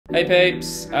Hey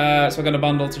peeps, so I've got a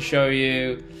bundle to show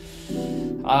you.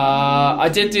 I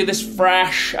did do this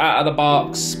fresh out of the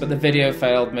box, but the video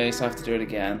failed me, so I have to do it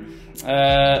again.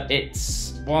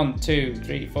 It's 1, 2,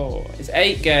 3, 4. It's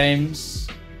 8 games,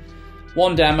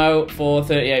 1 demo for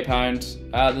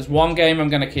 £38. There's 1 game I'm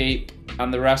going to keep,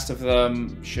 and the rest of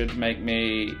them should make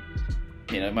me,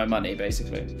 my money,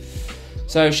 basically.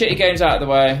 So, shitty games out of the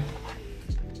way.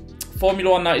 Formula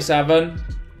 1 97.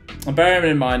 And bearing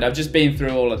in mind, I've just been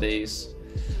through all of these.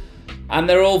 And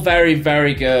they're all very,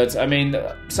 very good. I mean,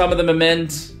 some of them are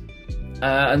mint,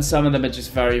 and some of them are just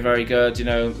very, very good.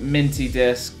 Minty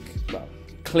disc,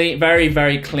 clean, very,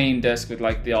 very clean disc with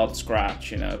like the odd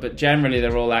scratch, But generally,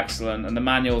 they're all excellent, and the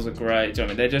manuals are great. Do you know what I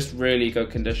mean? They're just really good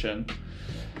condition.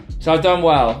 So I've done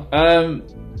well.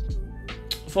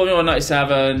 Formula 1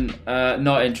 97,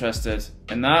 not interested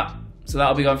in that. So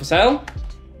that'll be going for sale.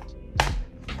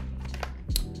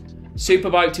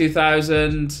 Superbike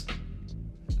 2000,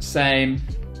 same.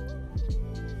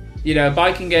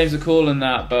 Biking games are cool and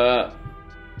that, but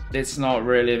it's not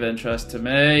really of interest to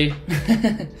me.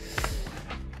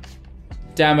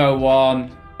 Demo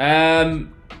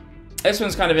 1. This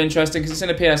one's kind of interesting because it's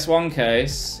in a PS1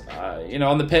 case.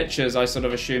 On the pictures, I sort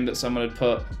of assumed that someone had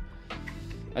put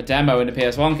a demo in a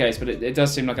PS1 case, but it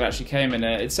does seem like it actually came in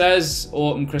it. It says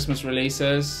autumn Christmas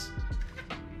releases.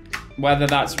 Whether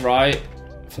that's right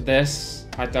for this,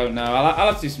 I don't know. I'll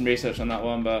have to do some research on that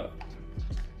one, but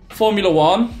Formula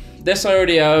 1, this I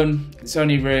already own. It's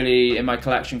only really in my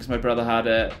collection because my brother had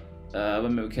it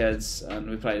when we were kids and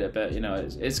we played it a bit.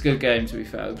 It's a good game, to be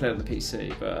fair. We played it on the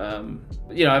PC, but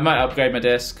I might upgrade my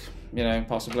disc,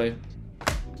 possibly.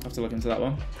 Have to look into that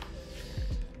one.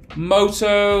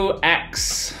 Moto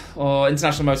X, or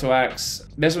International Moto X.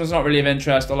 This one's not really of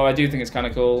interest, although I do think it's kind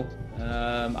of cool.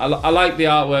 I like the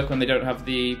artwork when they don't have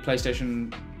the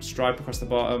PlayStation stripe across the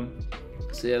bottom.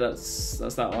 So yeah, that's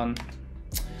that one.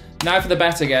 Now for the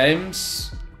better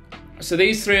games. So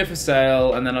these 3 are for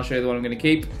sale, and then I'll show you the one I'm going to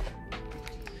keep.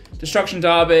 Destruction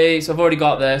Derby. So I've already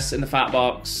got this in the fat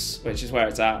box, which is where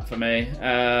it's at for me.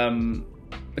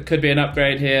 There could be an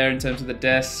upgrade here in terms of the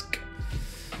disc,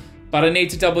 but I need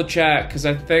to double check because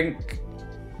I think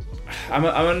I'm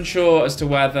unsure as to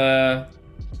whether.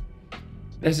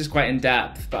 This is quite in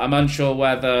depth, but I'm unsure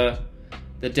whether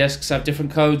the discs have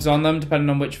different codes on them depending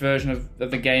on which version of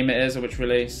the game it is or which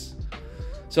release.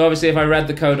 So obviously if I read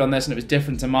the code on this and it was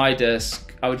different to my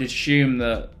disc, I would assume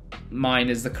that mine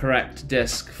is the correct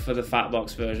disc for the fat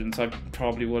box version, so I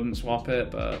probably wouldn't swap it,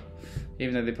 but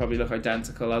even though they probably look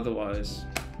identical otherwise.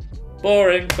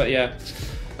 Boring, but yeah.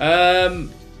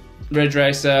 Ridge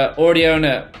Racer, already own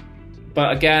it.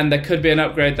 But again, there could be an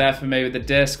upgrade there for me with the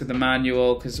disc, with the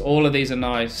manual, because all of these are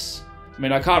nice. I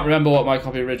mean, I can't remember what my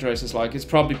copy of Ridge Racer is like. It's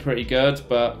probably pretty good,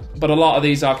 but a lot of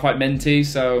these are quite minty,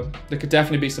 so there could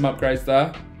definitely be some upgrades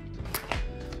there.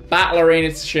 Battle Arena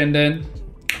Shinden,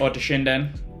 or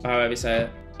Shinden, however you say it.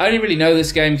 I only really know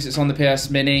this game because it's on the PS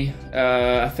Mini.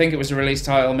 I think it was a release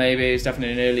title, maybe. It's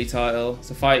definitely an early title.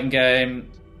 It's a fighting game.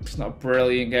 It's not a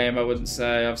brilliant game, I wouldn't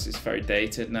say. Obviously, it's very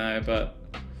dated now, but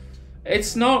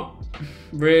it's not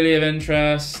really of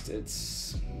interest.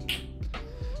 It's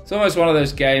almost one of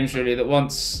those games really that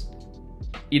once,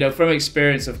 from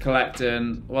experience of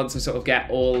collecting, once I sort of get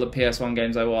all the PS1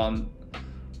 games I want,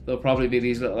 there'll probably be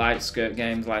these little outskirt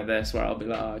games like this where I'll be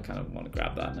like, oh, I kind of want to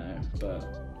grab that now, but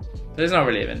it's not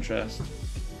really of interest.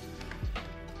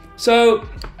 So,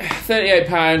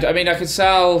 £38, I mean, I could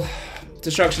sell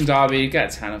Destruction Derby,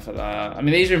 get a tenner for that. I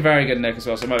mean, these are in very good nick as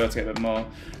well, so I might be able to get a bit more.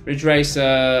 Ridge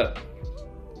Racer,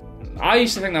 I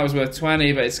used to think that was worth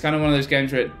 20, but it's kind of one of those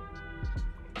games where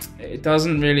it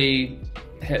doesn't really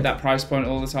hit that price point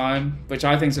all the time, which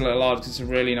I think is a little odd because it's a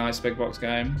really nice big box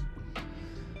game.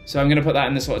 So I'm going to put that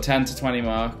in the sort of 10 to 20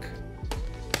 mark.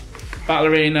 Battle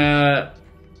Arena,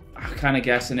 I'm kind of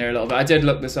guessing here a little bit. I did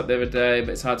look this up the other day, but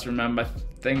it's hard to remember. I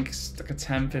think it's like a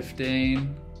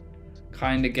 10-15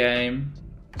 kind of game.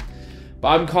 But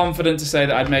I'm confident to say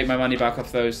that I'd make my money back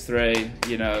off those 3,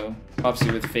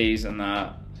 obviously with fees and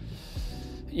that.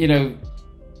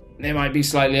 They might be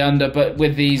slightly under, but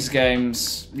with these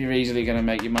games, you're easily going to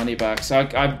make your money back. So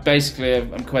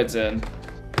I'm quids in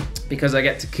because I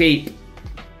get to keep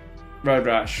Road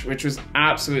Rash, which was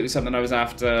absolutely something I was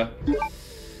after.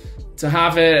 To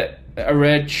have it a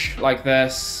ridge like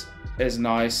this is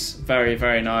nice, very,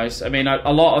 very nice. I mean,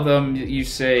 a lot of them you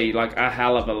see, like a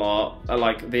hell of a lot, are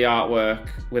like the artwork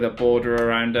with a border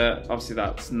around it. Obviously,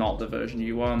 that's not the version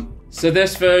you want. So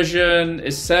this version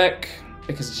is sick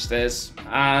because it just is,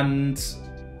 and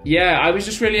yeah, I was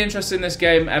just really interested in this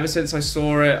game ever since I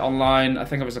saw it online. I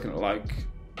think I was looking at like,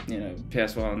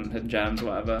 PS1 hidden gems or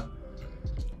whatever.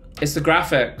 it's the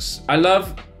graphics. I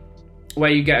love where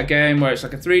you get a game where it's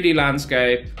like a 3D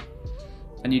landscape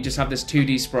and you just have this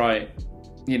 2D sprite.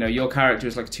 You know, your character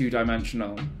is like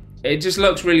 2-dimensional. It just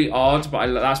looks really odd, but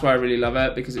that's why I really love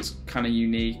it, because it's kind of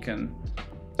unique and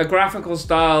a graphical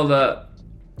style that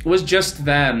was just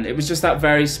then. It was just that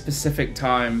very specific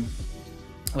time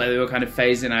where they were kind of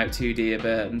phasing out 2D a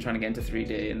bit and trying to get into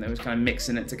 3D, and they was kind of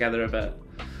mixing it together a bit.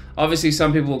 Obviously,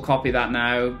 some people will copy that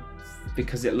now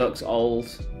because it looks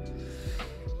old,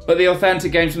 but the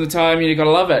authentic games from the time, you gotta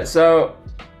love it. So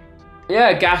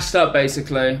yeah, gassed up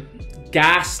basically.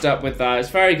 Gassed up with that. It's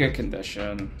very good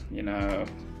condition, you know.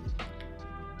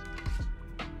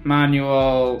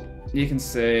 Manual, you can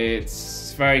see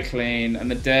it's very clean,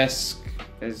 and the disc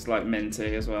is like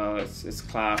minty as well. It's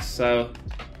class. So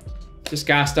just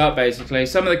gassed up basically.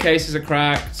 Some of the cases are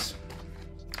cracked.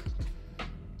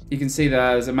 You can see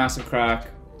there's a massive crack.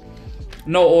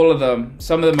 Not all of them.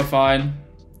 Some of them are fine,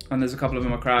 and there's a couple of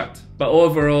them are cracked. But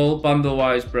overall,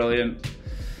 bundle-wise, brilliant.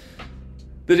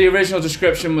 The original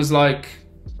description was like,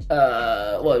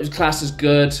 well, it was classed as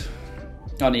good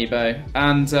on eBay,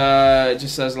 and it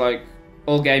just says like,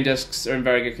 all game discs are in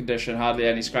very good condition, hardly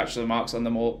any scratches or marks on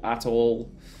them at all.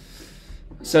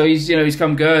 So he's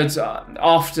come good.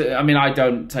 Often, I mean, I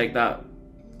don't take that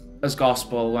as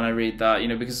gospel when I read that,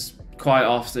 because quite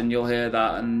often you'll hear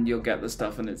that and you'll get the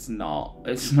stuff and it's not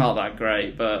that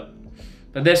great. But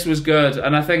this was good,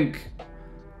 and I think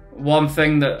one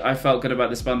thing that I felt good about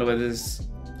this bundle with is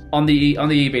on the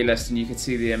eBay listing, you could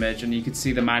see the image and you could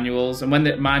see the manuals, and when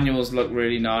the manuals look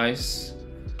really nice,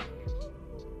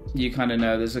 you kind of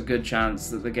know there's a good chance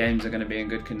that the games are going to be in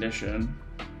good condition,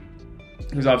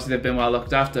 because obviously they've been well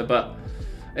looked after. But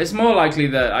it's more likely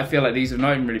that I feel like these have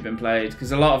not even really been played,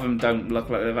 because a lot of them don't look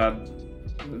like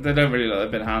they don't really look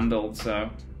like they've been handled. So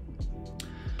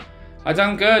I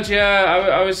done good, yeah.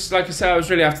 I was, like I said, I was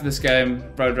really after this game,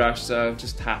 Road Rash, so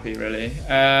just happy really.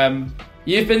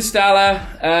 You've been stellar.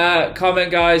 Comment,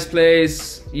 guys,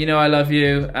 please. You know I love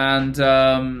you. And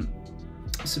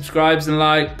subscribes and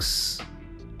likes.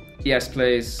 Yes,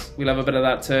 please. We love a bit of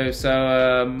that too.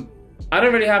 So I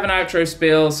don't really have an outro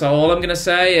spiel, so all I'm going to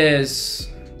say is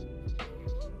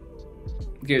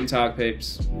Guten Tag,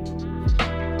 peeps.